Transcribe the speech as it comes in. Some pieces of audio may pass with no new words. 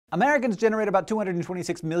Americans generate about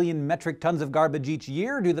 226 million metric tons of garbage each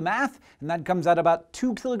year. Do the math, and that comes out about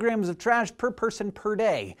 2 kilograms of trash per person per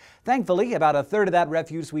day. Thankfully, about a third of that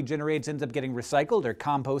refuse we generate ends up getting recycled or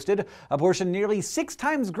composted, a portion nearly 6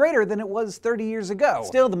 times greater than it was 30 years ago.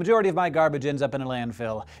 Still, the majority of my garbage ends up in a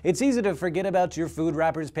landfill. It's easy to forget about your food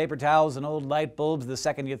wrappers, paper towels, and old light bulbs the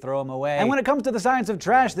second you throw them away. And when it comes to the science of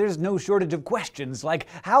trash, there's no shortage of questions, like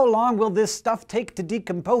how long will this stuff take to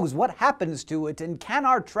decompose? What happens to it? And can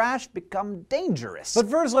our trash become dangerous? But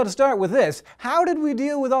first, let's start with this. How did we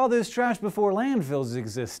deal with all this trash before landfills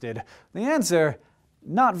existed? The answer,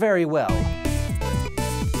 not very well.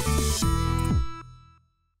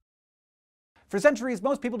 For centuries,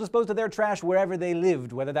 most people disposed of their trash wherever they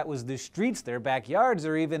lived, whether that was the streets, their backyards,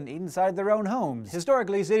 or even inside their own homes.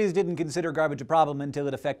 Historically, cities didn't consider garbage a problem until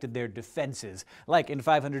it affected their defenses. Like in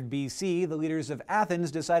 500 BC, the leaders of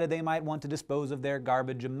Athens decided they might want to dispose of their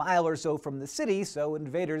garbage a mile or so from the city, so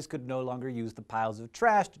invaders could no longer use the piles of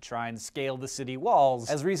trash to try and scale the city walls.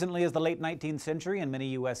 As recently as the late 19th century, in many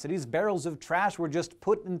U.S. cities, barrels of trash were just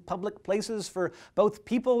put in public places for both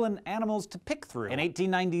people and animals to pick through. In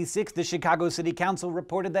 1896, the Chicago City Council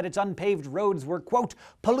reported that its unpaved roads were, quote,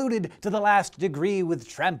 polluted to the last degree with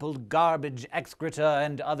trampled garbage, excreta,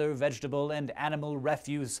 and other vegetable and animal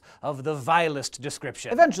refuse of the vilest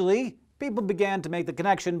description. Eventually, people began to make the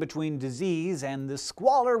connection between disease and the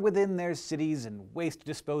squalor within their cities, and waste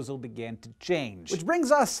disposal began to change. Which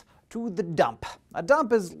brings us to the dump. A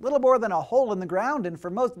dump is little more than a hole in the ground, and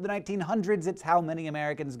for most of the 1900s, it's how many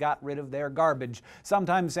Americans got rid of their garbage.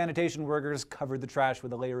 Sometimes sanitation workers covered the trash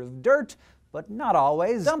with a layer of dirt, but not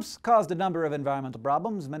always. Dumps caused a number of environmental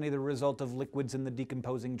problems, many the result of liquids in the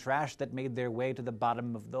decomposing trash that made their way to the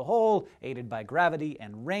bottom of the hole, aided by gravity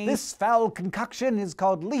and rain. This foul concoction is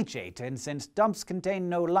called leachate, and since dumps contain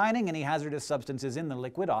no lining, any hazardous substances in the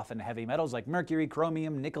liquid, often heavy metals like mercury,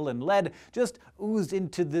 chromium, nickel, and lead, just oozed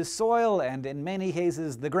into the soil and, in many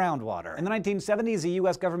cases, the groundwater. In the 1970s, a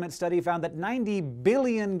U.S. government study found that 90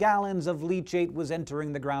 billion gallons of leachate was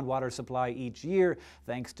entering the groundwater supply each year,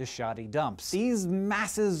 thanks to shoddy dumps. These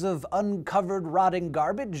masses of uncovered rotting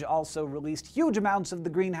garbage also released huge amounts of the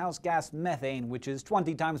greenhouse gas methane, which is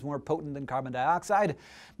 20 times more potent than carbon dioxide.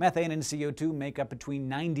 Methane and CO2 make up between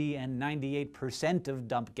 90 and 98% of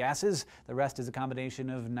dump gases. The rest is a combination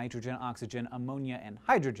of nitrogen, oxygen, ammonia, and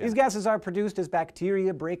hydrogen. These gases are produced as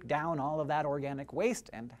bacteria break down all of that organic waste,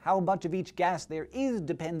 and how much of each gas there is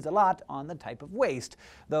depends a lot on the type of waste,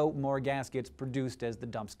 though more gas gets produced as the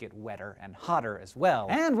dumps get wetter and hotter as well.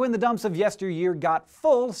 And when the dumps of yesteryear got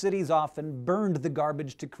full, cities often burned the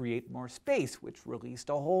garbage to create more space, which released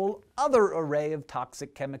a whole other array of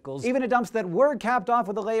toxic chemicals. Even at dumps that were capped off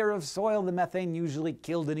with a layer of soil, the methane usually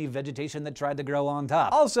killed any vegetation that tried to grow on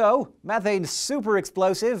top. Also, methane's super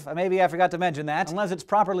explosive. Maybe I forgot to mention that. Unless it's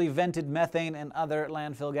properly vented, methane and other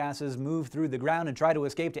landfill gases move through the ground and try to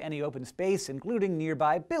escape to any open space, including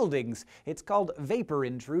nearby buildings. It's called vapor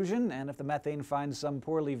intrusion, and if the methane finds some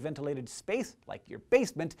poorly ventilated space, like your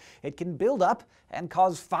basement, it can build up and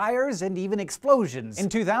cause fires and even explosions. In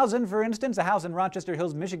 2000, for instance, a house in Rochester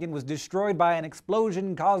Hills, Michigan was destroyed by an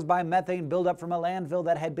explosion caused by methane buildup from a landfill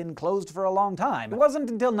that had been closed for a long time. It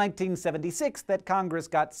wasn't until 1976 that Congress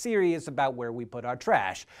got serious about where we put our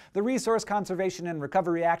trash. The Resource Conservation and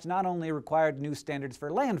Recovery Act not only required new standards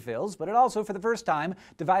for landfills, but it also, for the first time,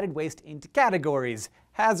 divided waste into categories: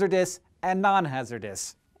 hazardous and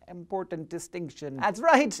non-hazardous. Important distinction. That's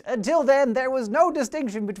right, until then there was no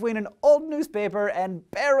distinction between an old newspaper and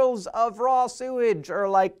barrels of raw sewage, or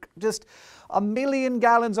like just a million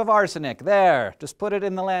gallons of arsenic. There, just put it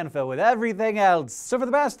in the landfill with everything else. So for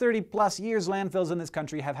the past 30 plus years, landfills in this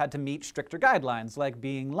country have had to meet stricter guidelines, like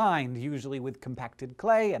being lined, usually with compacted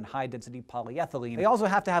clay and high-density polyethylene. They also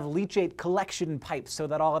have to have leachate collection pipes so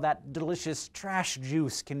that all of that delicious trash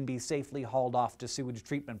juice can be safely hauled off to sewage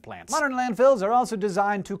treatment plants. Modern landfills are also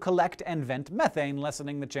designed to collect and vent methane,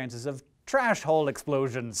 lessening the chances of trash hole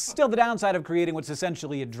explosions. Still, the downside of creating what's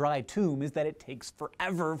essentially a dry tomb is that it takes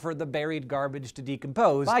forever for the buried garbage to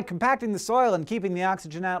decompose. By compacting the soil and keeping the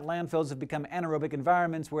oxygen out, landfills have become anaerobic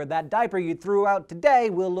environments where that diaper you threw out today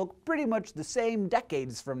will look pretty much the same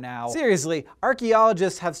decades from now. Seriously,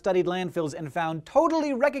 archaeologists have studied landfills and found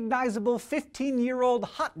totally recognizable 15-year-old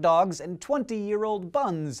hot dogs and 20-year-old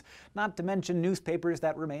buns, not to mention newspapers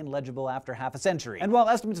that remain legible after half a century. And while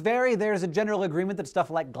estimates vary, there's a general agreement that stuff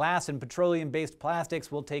like glass and petroleum petroleum-based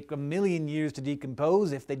plastics will take 1 million years to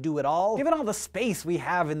decompose if they do at all. Given all the space we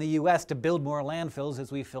have in the US to build more landfills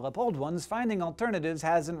as we fill up old ones, finding alternatives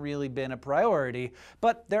hasn't really been a priority.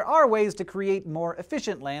 But there are ways to create more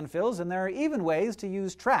efficient landfills, and there are even ways to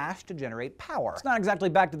use trash to generate power. It's not exactly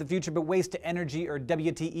Back to the Future, but waste-to-energy or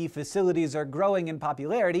WTE facilities are growing in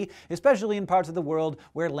popularity, especially in parts of the world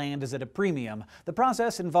where land is at a premium. The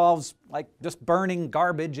process involves, just burning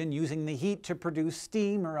garbage and using the heat to produce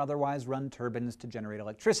steam or otherwise run turbines to generate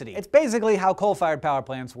electricity. It's basically how coal-fired power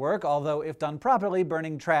plants work, although if done properly,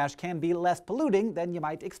 burning trash can be less polluting than you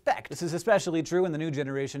might expect. This is especially true in the new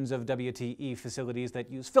generations of WTE facilities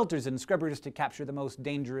that use filters and scrubbers to capture the most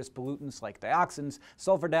dangerous pollutants like dioxins,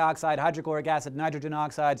 sulfur dioxide, hydrochloric acid, nitrogen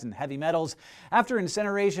oxides, and heavy metals. After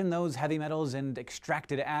incineration, those heavy metals and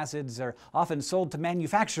extracted acids are often sold to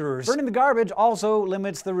manufacturers. Burning the garbage also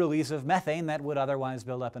limits the release of methane that would otherwise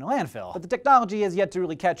build up in a landfill. But the technology has yet to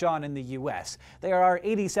really catch on in the US. There are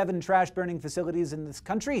 87 trash-burning facilities in this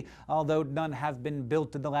country, although none have been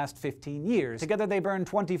built in the last 15 years. Together they burn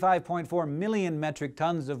 25.4 million metric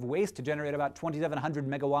tons of waste to generate about 2,700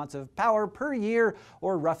 megawatts of power per year,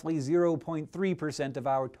 or roughly 0.3% of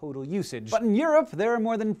our total usage. But in Europe, there are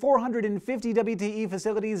more than 450 WTE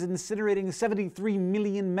facilities incinerating 73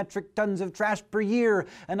 million metric tons of trash per year,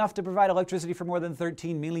 enough to provide electricity for more than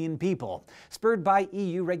 13 million people. Spurred by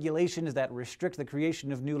EU regulations that restrict the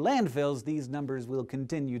creation of new landfills, these numbers will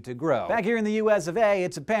continue to grow. Back here in the US of A,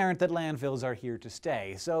 it's apparent that landfills are here to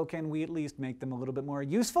stay, so can we at least make them a little bit more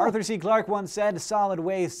useful? Arthur C. Clarke once said, "Solid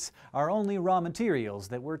wastes are only raw materials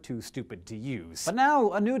that we're too stupid to use." But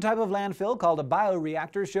now, a new type of landfill called a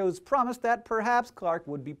bioreactor shows promise that perhaps Clarke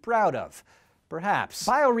would be proud of. Perhaps.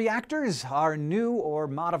 Bioreactors are new or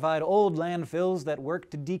modified old landfills that work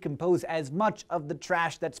to decompose as much of the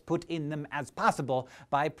trash that's put in them as possible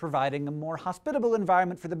by providing a more hospitable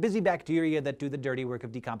environment for the busy bacteria that do the dirty work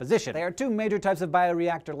of decomposition. There are two major types of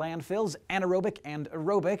bioreactor landfills, anaerobic and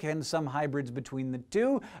aerobic, and some hybrids between the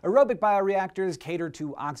two. Aerobic bioreactors cater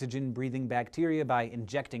to oxygen-breathing bacteria by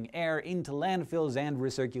injecting air into landfills and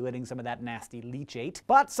recirculating some of that nasty leachate.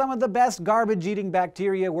 But some of the best garbage-eating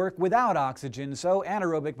bacteria work without oxygen, so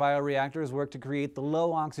anaerobic bioreactors work to create the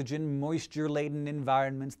low-oxygen, moisture-laden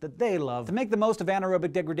environments that they love. To make the most of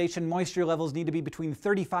anaerobic degradation, moisture levels need to be between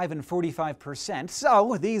 35 and 45%,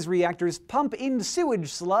 so these reactors pump in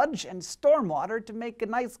sewage sludge and stormwater to make a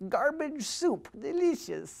nice garbage soup.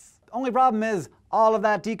 Delicious. Only problem is, all of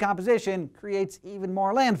that decomposition creates even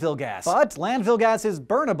more landfill gas. But landfill gas is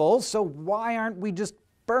burnable, so why aren't we just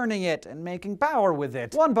burning it and making power with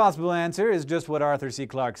it? One possible answer is just what Arthur C.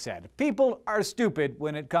 Clarke said. People are stupid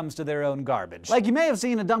when it comes to their own garbage. Like, you may have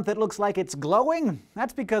seen a dump that looks like it's glowing.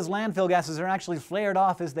 That's because landfill gases are actually flared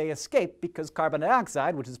off as they escape, because carbon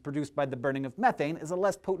dioxide, which is produced by the burning of methane, is a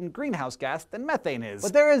less potent greenhouse gas than methane is.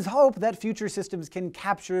 But there is hope that future systems can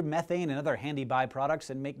capture methane and other handy byproducts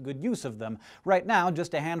and make good use of them. Right now,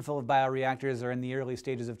 just a handful of bioreactors are in the early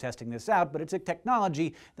stages of testing this out, but it's a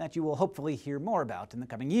technology that you will hopefully hear more about in the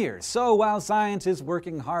coming years. So while science is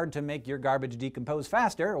working hard to make your garbage decompose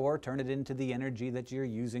faster, or turn it into the energy that you're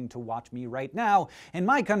using to watch me right now, in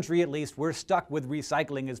my country at least, we're stuck with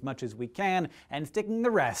recycling as much as we can and sticking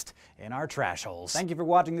the rest in our trash holes. Thank you for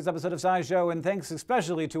watching this episode of SciShow, and thanks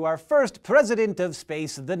especially to our first president of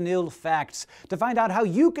space, the Nil Facts. To find out how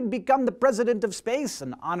you can become the president of space,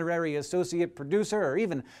 an honorary associate producer, or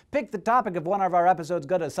even pick the topic of one of our episodes,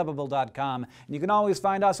 go to subbable.com. And you can always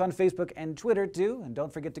find us on Facebook and Twitter too, and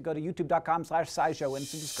don't forget to go to youtube.com/scishow and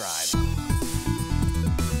subscribe.